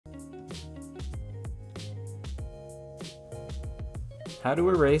How to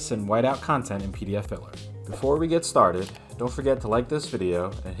erase and white out content in pdfFiller. Before we get started, don't forget to like this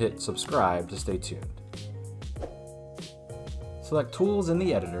video and hit subscribe to stay tuned. Select Tools in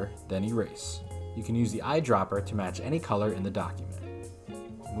the editor, then Erase. You can use the eyedropper to match any color in the document.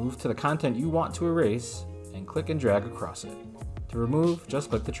 Move to the content you want to erase and click and drag across it. To remove,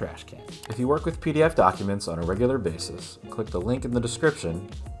 just click the trash can. If you work with PDF documents on a regular basis, click the link in the description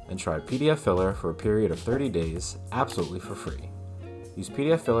and try pdfFiller for a period of 30 days absolutely for free. Use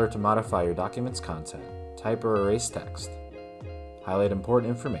pdfFiller to modify your document's content, type or erase text, highlight important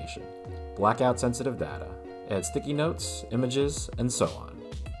information, black out sensitive data, add sticky notes, images, and so on.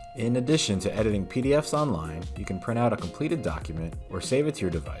 In addition to editing PDFs online, you can print out a completed document or save it to your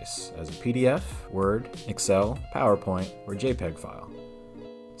device as a PDF, Word, Excel, PowerPoint, or JPEG file.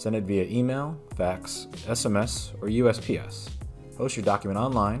 Send it via email, fax, SMS, or USPS. Post your document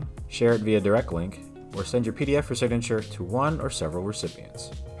online, share it via direct link, or send your PDF for signature to one or several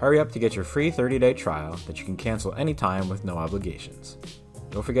recipients. Hurry up to get your free 30-day trial that you can cancel anytime with no obligations.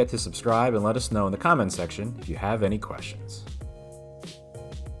 Don't forget to subscribe and let us know in the comments section if you have any questions.